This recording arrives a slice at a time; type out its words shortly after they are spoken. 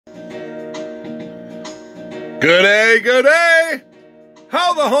Good day.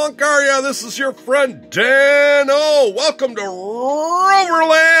 How the honk are ya? This is your friend Dan. Oh, welcome to Rover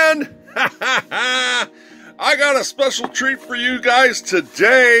Land. I got a special treat for you guys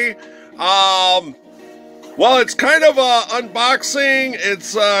today. Well, it's kind of a unboxing.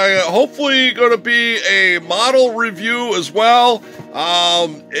 It's hopefully going to be a model review as well.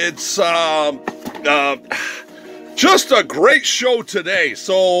 It's just a great show today.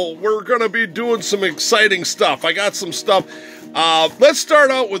 So we're going to be doing some exciting stuff. I got some stuff. Let's start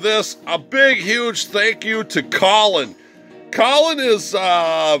out with this. A big, huge thank you to Cullen. Cullen is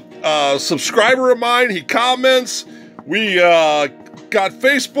a subscriber of mine. He comments. We got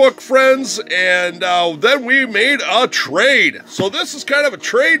Facebook friends, and then we made a trade. So this is kind of a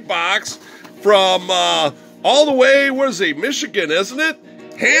trade box from all the way, what is it, Michigan, isn't it?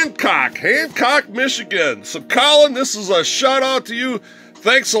 Hancock, Michigan. So Cullen, this is a shout out to you.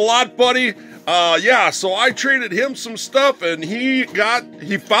 Thanks a lot, buddy. Yeah, so I traded him some stuff, and he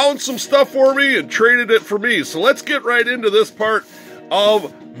found some stuff for me and traded it for me. So let's get right into this part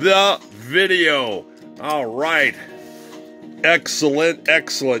of the video. All right. Excellent.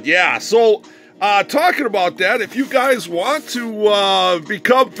 Yeah, so talking about that, if you guys want to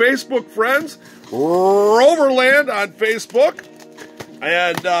become Facebook friends, Rover Land on Facebook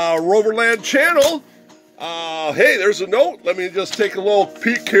and Rover Land channel. Hey, there's a note. Let me just take a little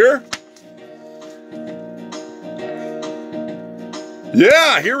peek here.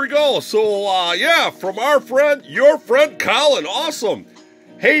 Yeah, here we go. So, yeah, from our friend, your friend Cullen. Awesome.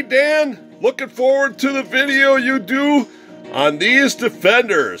 Hey, Dan, looking forward to the video you do on these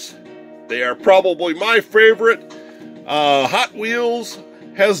Defenders. They are probably my favorite Hot Wheels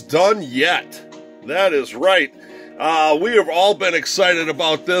has done yet. That is right. We have all been excited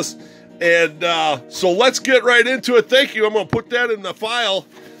about this. And so let's get right into it. Thank you. I'm going to put that in the file.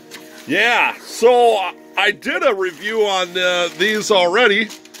 Yeah, so I did a review on these already,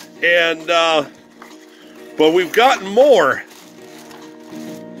 and but we've gotten more.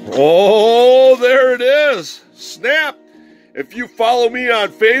 Oh, there it is. Snap. If you follow me on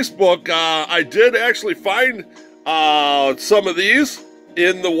Facebook, I did actually find some of these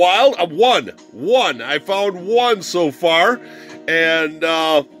in the wild. One. I found one so far, and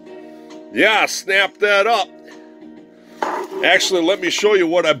yeah, snap that up. Actually, let me show you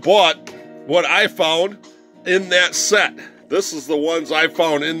what I bought, what I found in that set. This is the ones I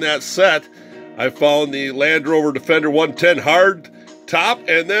found in that set. I found the Land Rover Defender 110 hard top,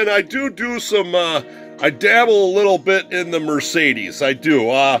 and then I do some, I dabble a little bit in the Mercedes. I do.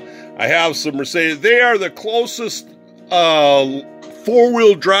 I have some Mercedes. They are the closest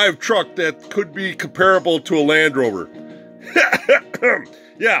four-wheel drive truck that could be comparable to a Land Rover.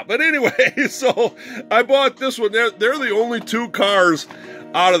 Yeah, but anyway, so I bought this one. They're the only two cars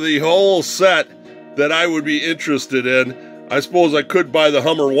out of the whole set that I would be interested in. I suppose I could buy the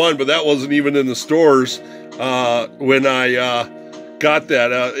Hummer one, but that wasn't even in the stores when I got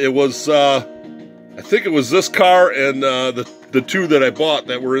that. It was, I think it was this car and the two that I bought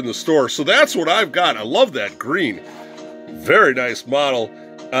that were in the store. So that's what I've got. I love that green. Very nice model.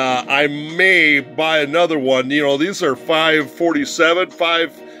 I may buy another one. You know, these are $547,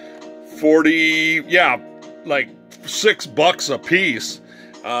 $540, yeah, like $6 a piece,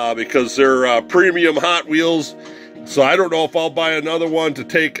 because they're premium Hot Wheels. So I don't know if I'll buy another one to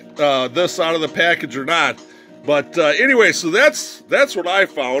take this out of the package or not. But anyway, so that's what I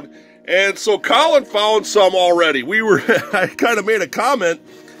found. And so Cullen found some already. I kind of made a comment.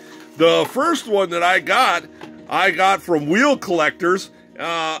 The first one that I got from Wheel Collectors.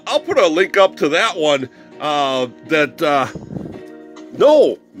 I'll put a link up to that one.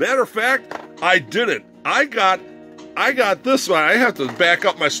 No, matter of fact, I didn't. I got this one. I have to back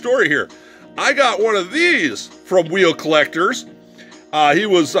up my story here. I got one of these from Wheel Collectors. He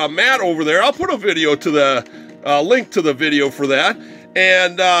was Matt over there. I'll put a video to the link to the video for that.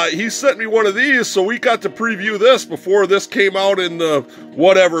 And he sent me one of these, so we got to preview this before this came out in the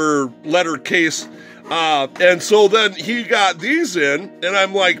whatever letter case. And so then he got these in, and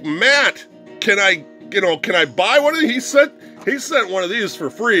I'm like, Matt, can I buy one of these? He sent one of these for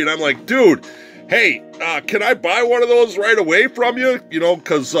free, and I'm like, dude, hey, can I buy one of those right away from you? You know,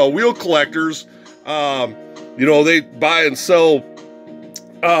 because Wheel Collectors, you know, they buy and sell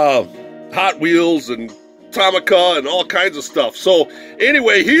Hot Wheels and Tomica and all kinds of stuff. So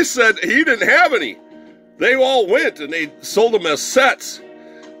anyway, he said he didn't have any. They all went, and they sold them as sets.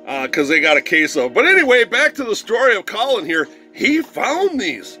 Because they got a case of. But anyway, back to the story of Cullen here. He found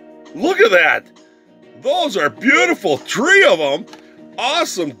these. Look at that. Those are beautiful. 3 of them.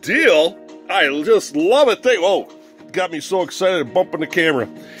 Awesome deal. I just love it. Oh, got me so excited bumping the camera.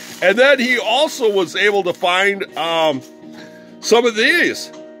 And then he also was able to find some of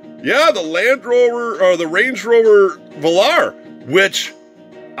these. Yeah, the Land Rover, or the Range Rover Velar, which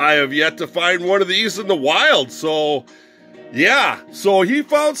I have yet to find one of these in the wild. So, yeah. So he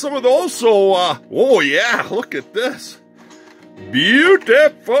found some of those. So, oh yeah, look at this.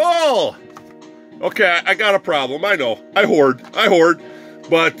 Beautiful. Okay, I got a problem. I know. I hoard.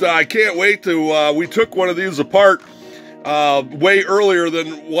 But I can't wait to, we took one of these apart way earlier than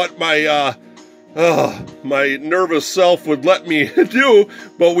what my nervous self would let me do.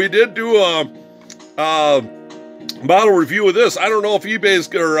 But we did do a model review of this. I don't know if eBay's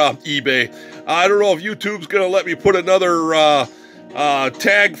or eBay. I don't know if YouTube's gonna let me put another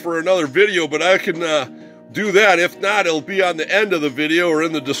tag for another video, but I can do that. If not, it'll be on the end of the video or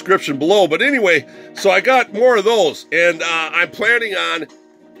in the description below. But anyway, so I got more of those, and I'm planning on,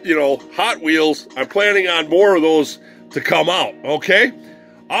 you know, Hot Wheels. I'm planning on more of those to come out. Okay,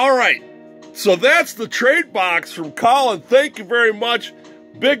 all right. So that's the trade box from Cullen. Thank you very much.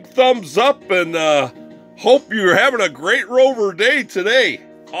 Big thumbs up, and hope you're having a great Rover day today.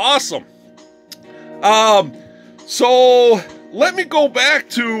 Awesome. So let me go back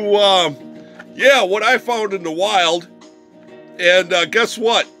to, yeah, what I found in the wild. And guess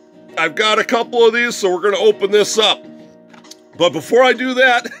what? I've got a couple of these, so we're going to open this up. But before I do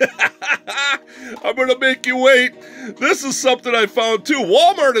that, I'm going to make you wait. This is something I found too.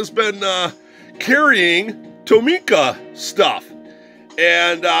 Walmart has been carrying Tomica stuff.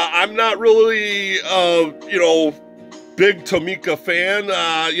 And I'm not really, you know, big Tomica fan.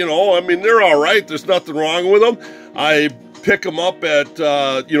 You know, I mean, they're all right. There's nothing wrong with them. I pick them up at,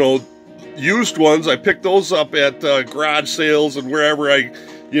 you know, used ones. I pick those up at garage sales and wherever I,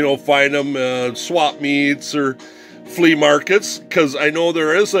 you know, find them, swap meets or flea markets, because I know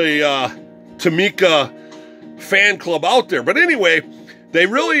there is a Tomica fan club out there. But anyway, they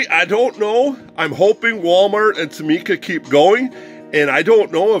really, I don't know. I'm hoping Walmart and Tomica keep going. And I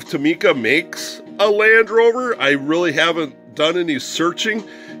don't know if Tomica makes a Land Rover. I really haven't done any searching,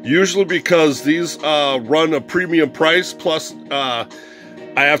 usually because these run a premium price, plus I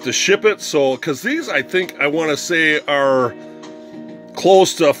have to ship it. So, because these, I think, I want to say are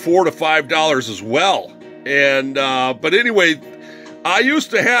close to $4 to $5 as well. And, but anyway, I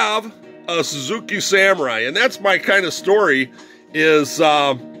used to have a Suzuki Samurai, and that's my kind of story, is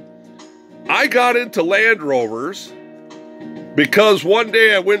I got into Land Rovers because one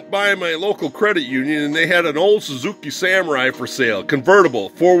day I went by my local credit union and they had an old Suzuki Samurai for sale, convertible,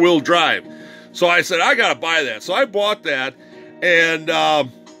 4-wheel drive. So I said, I gotta buy that. So I bought that, and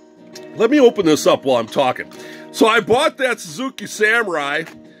let me open this up while I'm talking. So I bought that Suzuki Samurai,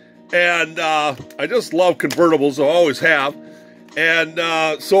 and I just love convertibles, I always have. And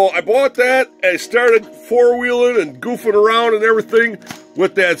so I bought that, and I started four-wheeling and goofing around and everything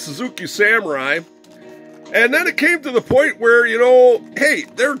with that Suzuki Samurai. And then it came to the point where, you know, hey,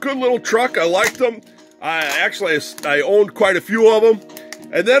 they're a good little truck. I liked them. I owned quite a few of them.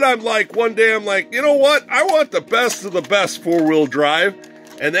 And then I'm like, one day I'm like, you know what? I want the best of the best four-wheel drive.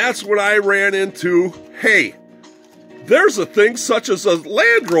 And that's when I ran into, hey, there's a thing such as a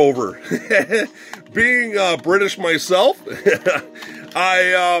Land Rover. Being British myself,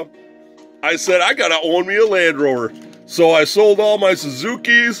 I said, I gotta own me a Land Rover. So I sold all my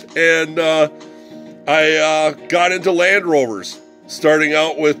Suzukis, and I got into Land Rovers, starting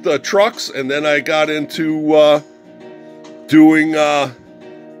out with trucks, and then I got into doing,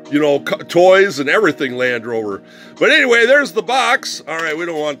 you know, toys and everything Land Rover. But anyway, there's the box. All right, we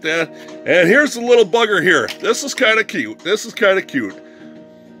don't want that. And here's the little bugger here. This is kind of cute. This is kind of cute.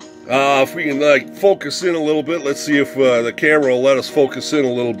 If we can like focus in a little bit, let's see if the camera will let us focus in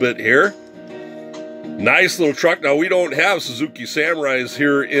a little bit here. Nice little truck. Now, we don't have Suzuki Samurais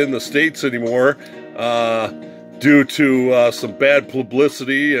here in the States anymore due to some bad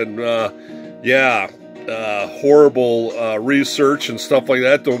publicity and, yeah, horrible research and stuff like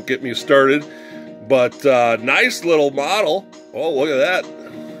that. Don't get me started. But nice little model. Oh, look at that.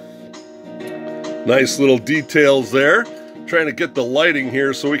 Nice little details there. Trying to get the lighting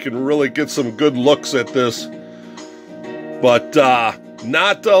here so we can really get some good looks at this. But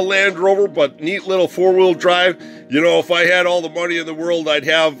not a Land Rover, but neat little four-wheel drive. You know, if I had all the money in the world, I'd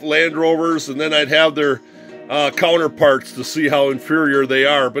have Land Rovers, and then I'd have their counterparts to see how inferior they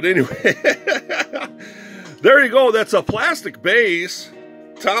are. But anyway, there you go. That's a plastic base.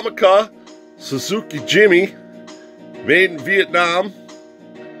 Tomica Suzuki Jimmy, made in Vietnam.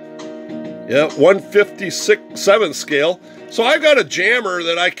 Yeah, 157 scale. So I got a jammer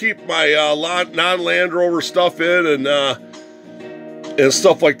that I keep my non-Land Rover stuff in, and and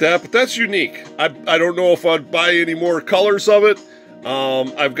stuff like that, but that's unique. I don't know if I'd buy any more colors of it.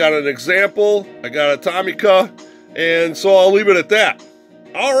 I've got an example, I got a Tomica, and so I'll leave it at that.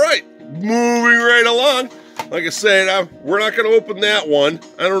 All right, moving right along. Like I said, we're not going to open that one.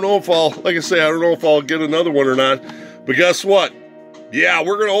 I don't know if like I say, I don't know if I'll get another one or not. But guess what? Yeah,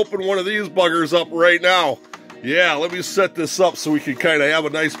 we're going to open one of these buggers up right now. Yeah, let me set this up so we can kind of have a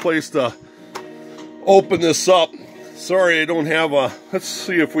nice place to open this up. Sorry, I don't have a... Let's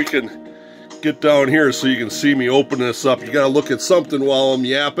see if we can get down here so you can see me open this up. You got to look at something while I'm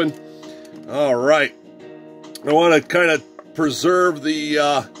yapping. All right. I want to kind of preserve the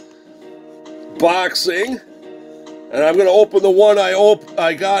boxing. And I'm going to open the one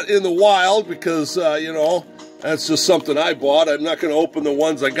I got in the wild because, you know, that's just something I bought. I'm not going to open the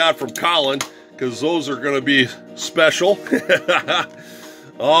ones I got from Cullen because those are going to be special.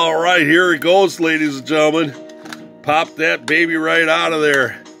 All right, here it goes, ladies and gentlemen. Pop that baby right out of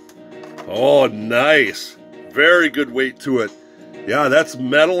there. Oh, nice. Very good weight to it. Yeah, that's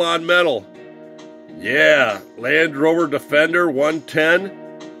metal on metal. Yeah, Land Rover Defender 110.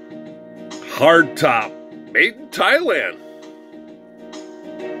 Hardtop. Made in Thailand.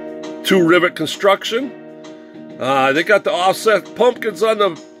 2 rivet construction. They got the offset pumpkins on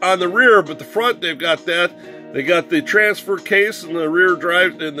the rear, but the front they've got that. They got the transfer case and the rear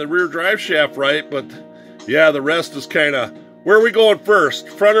drive shaft right, but yeah, the rest is kind of. Where are we going first?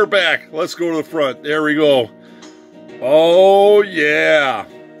 Front or back? Let's go to the front. There we go. Oh yeah.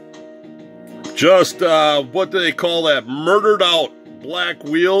 Just what do they call that? Murdered out black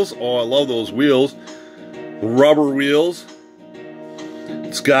wheels. Oh, I love those wheels. Rubber wheels.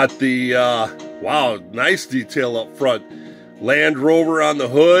 It's got the wow, nice detail up front. Land Rover on the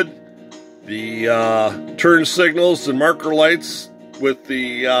hood. The turn signals and marker lights with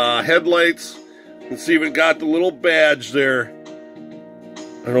the headlights. It's even got the little badge there.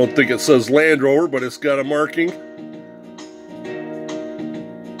 I don't think it says Land Rover, but it's got a marking.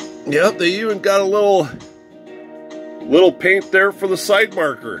 Yep, they even got a little paint there for the side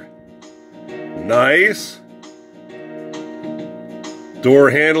marker. Nice.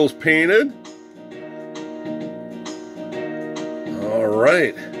 Door handles painted. All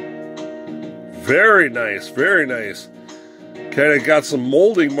right. Very nice, very nice. Kind of got some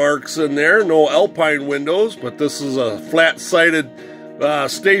molding marks in there. No Alpine windows, but this is a flat-sided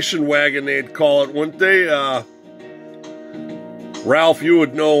station wagon, they'd call it, wouldn't they? Ralph, you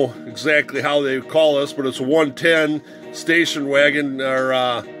would know exactly how they would call this, but it's a 110 station wagon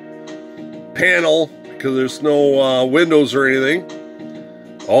or panel because there's no windows or anything.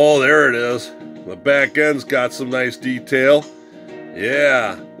 Oh, there it is. The back end's got some nice detail.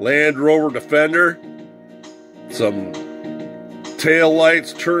 Yeah, Land Rover Defender. Some tail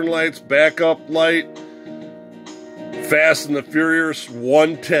lights, turn lights, backup light. Fast and the Furious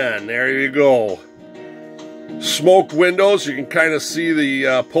 110. There you go. Smoked windows. You can kind of see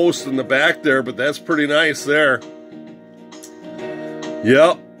the post in the back there, but that's pretty nice there.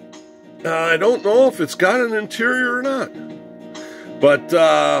 Yep. I don't know if it's got an interior or not. But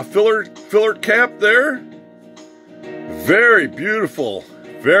filler cap there. Very beautiful.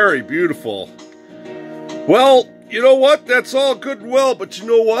 Very beautiful. Well, you know what? That's all good and well, but you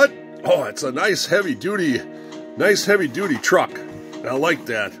know what? Oh, it's a nice heavy duty truck. I like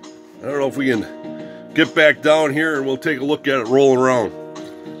that. I don't know if we can get back down here and we'll take a look at it rolling around.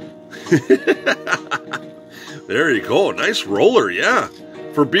 There you go. Nice roller, yeah.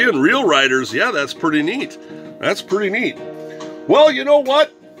 For being real riders, yeah, that's pretty neat. That's pretty neat. Well, you know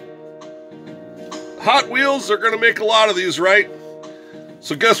what? Hot Wheels are going to make a lot of these, right?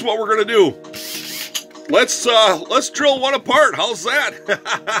 So guess what we're going to do? Let's drill one apart. How's that?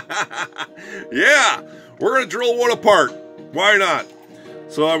 Yeah, we're going to drill one apart. Why not?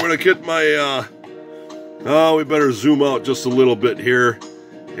 So I'm going to get my, we better zoom out just a little bit here.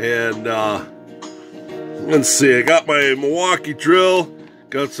 And let's see, I got my Milwaukee drill.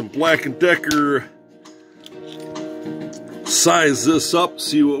 Got some Black & Decker. Size this up,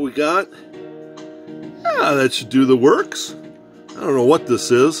 see what we got. Ah, that should do the works. I don't know what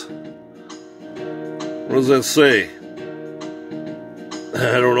this is. What does that say?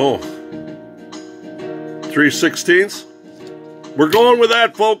 I don't know. 3/16? We're going with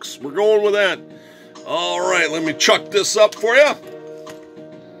that, folks. We're going with that. All right, let me chuck this up for you.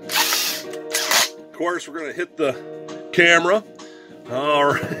 Of course, we're going to hit the camera. All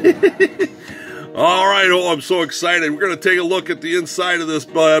right. All right. Oh, I'm so excited. We're going to take a look at the inside of this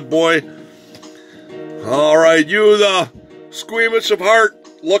bad boy. All right, you the squeamish of heart,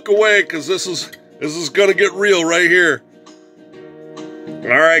 look away, because this is going to get real right here.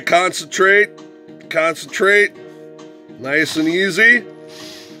 All right, concentrate. Nice and easy.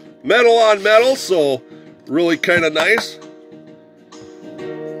 Metal on metal, so really kind of nice.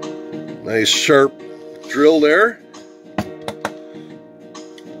 Nice sharp drill there.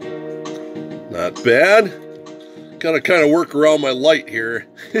 Not bad. Gotta kind of work around my light here.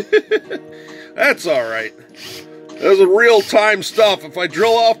 That's all right. This is real-time stuff. If I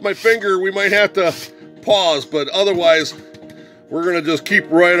drill off my finger, we might have to pause, but otherwise, we're gonna just keep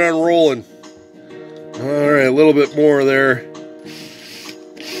right on rolling. All right, a little bit more there.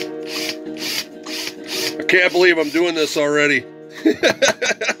 I can't believe I'm doing this already.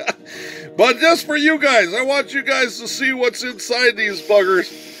 But just for you guys, I want you guys to see what's inside these buggers,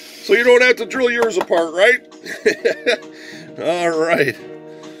 so you don't have to drill yours apart, right? All right.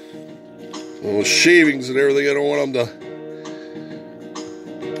 Those shavings and everything, I don't want them to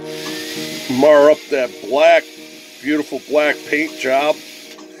mar up that black, beautiful black paint job.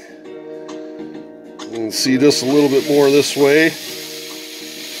 You can see this a little bit more this way.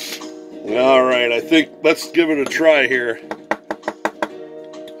 All right, I think let's give it a try here.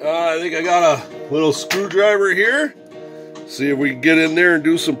 I think I got a little screwdriver here. See if we can get in there and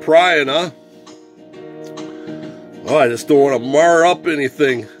do some prying, huh? Oh, I just don't want to mar up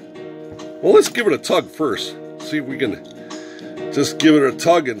anything. Well, let's give it a tug first. See if we can just give it a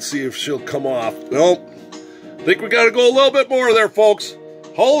tug and see if she'll come off. Nope. I think we got to go a little bit more there, folks.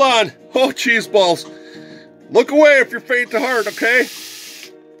 Hold on. Oh, cheese balls. Look away if you're faint of heart, okay?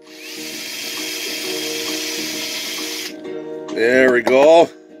 There we go.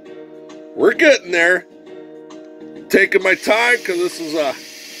 We're getting there. Taking my time because this is an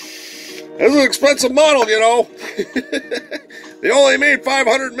expensive model, you know. They only made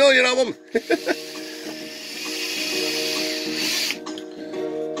 500 million of them.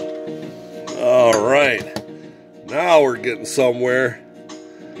 All right. Now we're getting somewhere.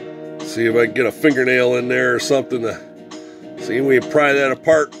 See if I can get a fingernail in there or something to see if we can pry that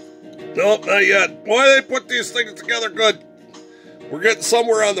apart. Nope, not yet. Boy, they put these things together good. We're getting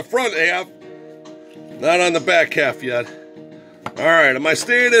somewhere on the front half. Not on the back half yet. All right, am I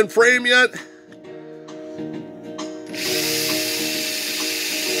staying in frame yet?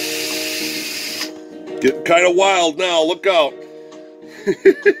 Getting kind of wild now, look out.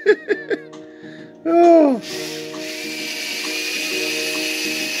 Oh.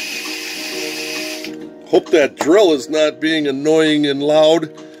 Hope that drill is not being annoying and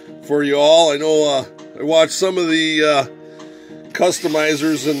loud for you all. I know I watched some of the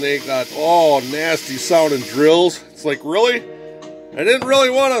customizers and they got nasty sounding drills. It's like, really? I didn't really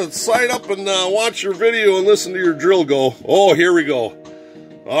want to sign up and watch your video and listen to your drill go. Oh, here we go.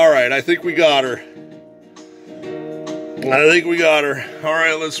 All right, I think we got her. I think we got her. All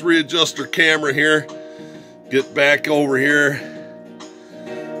right, let's readjust our camera here. Get back over here.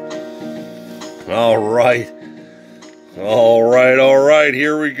 All right. All right, all right.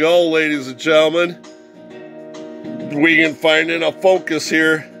 Here we go, ladies and gentlemen. We can find in a focus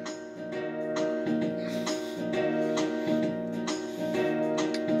here.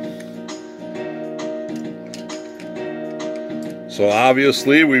 So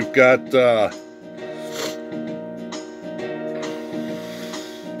obviously we've got the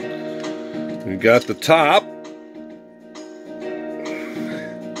top.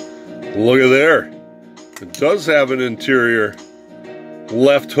 Look at there. It does have an interior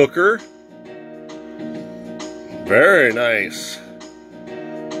left hooker. Very nice.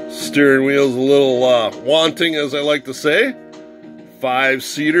 Steering wheel's a little wanting, as I like to say.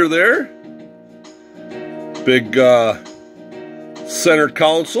 5-seater there. Big center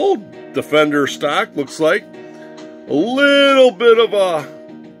console. Defender stock, looks like. A little bit of a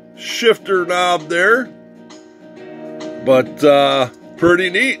shifter knob there. But pretty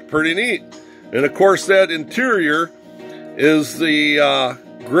neat, pretty neat. And of course that interior is the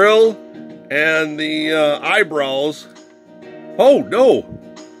grill and the eyebrows. Oh no,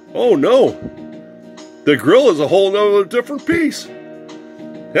 oh no. The grill is a whole nother different piece.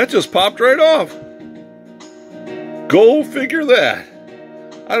 That just popped right off. Go figure that.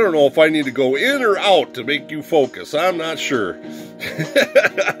 I don't know if I need to go in or out to make you focus. I'm not sure.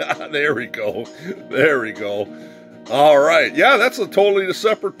 There we go. There we go. All right. Yeah, that's a totally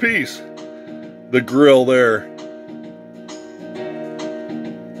separate piece. The grill there.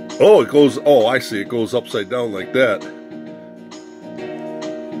 Oh, it goes, oh, I see. It goes upside down like that.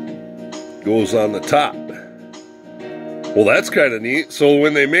 Goes on the top. Well, that's kind of neat. So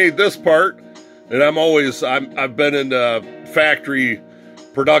when they made this part, and I've been into factory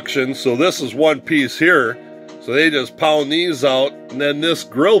production, so this is one piece here. So they just pound these out, and then this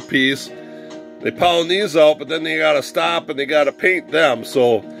grill piece, they pound these out, but then they gotta stop and they gotta paint them.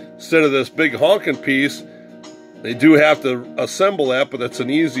 So instead of this big honking piece, They do have to assemble that, but it's an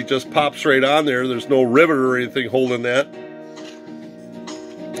easy, just pops right on there. There's no rivet or anything holding that.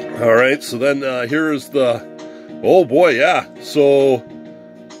 All right, so then here is the, oh boy, yeah. So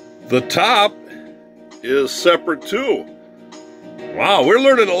the top is separate too. Wow, we're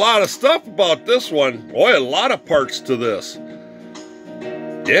learning a lot of stuff about this one. Boy, a lot of parts to this.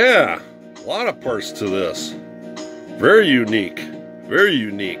 Yeah, a lot of parts to this. Very unique, very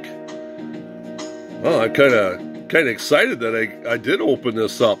unique. Well, I'm kind of excited that I did open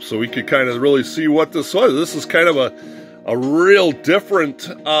this up so we could kind of really see what this was. This is kind of a real different,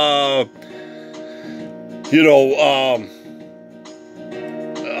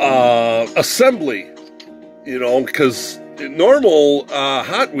 assembly, because normal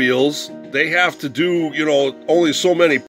Hot Wheels, they have to do, only so many